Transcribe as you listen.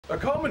A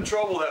common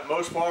trouble that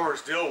most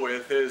farmers deal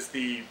with is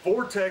the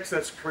vortex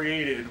that's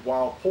created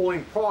while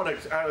pulling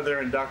products out of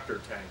their inductor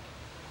tank.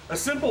 A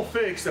simple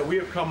fix that we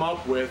have come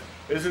up with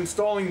is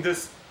installing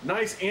this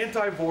nice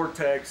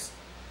anti-vortex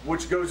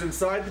which goes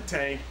inside the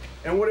tank,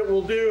 and what it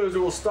will do is it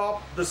will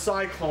stop the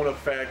cyclone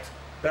effect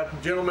that the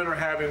gentlemen are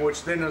having,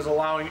 which then is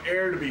allowing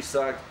air to be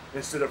sucked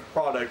instead of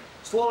product,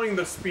 slowing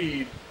the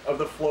speed of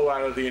the flow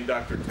out of the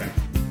inductor tank.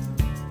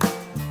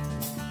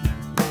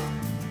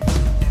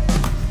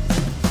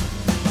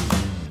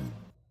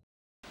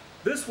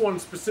 This one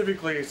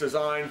specifically is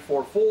designed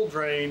for full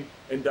drain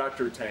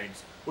inductor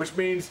tanks, which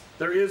means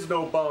there is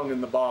no bung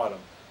in the bottom.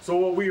 So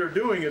what we are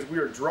doing is we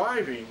are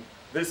driving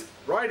this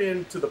right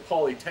into the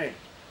poly tank.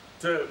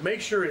 To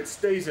make sure it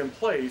stays in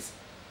place,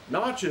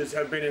 notches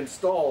have been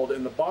installed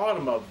in the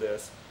bottom of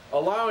this,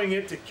 allowing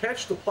it to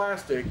catch the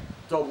plastic,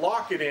 to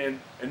lock it in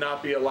and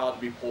not be allowed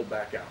to be pulled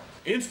back out.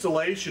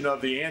 Installation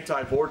of the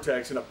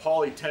anti-vortex in a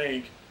poly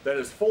tank that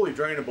is fully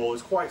drainable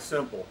is quite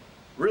simple.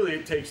 Really,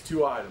 it takes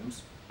two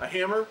items: a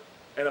hammer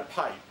and a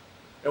pipe.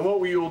 And what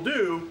we will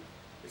do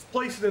is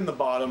place it in the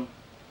bottom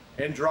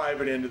and drive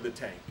it into the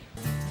tank.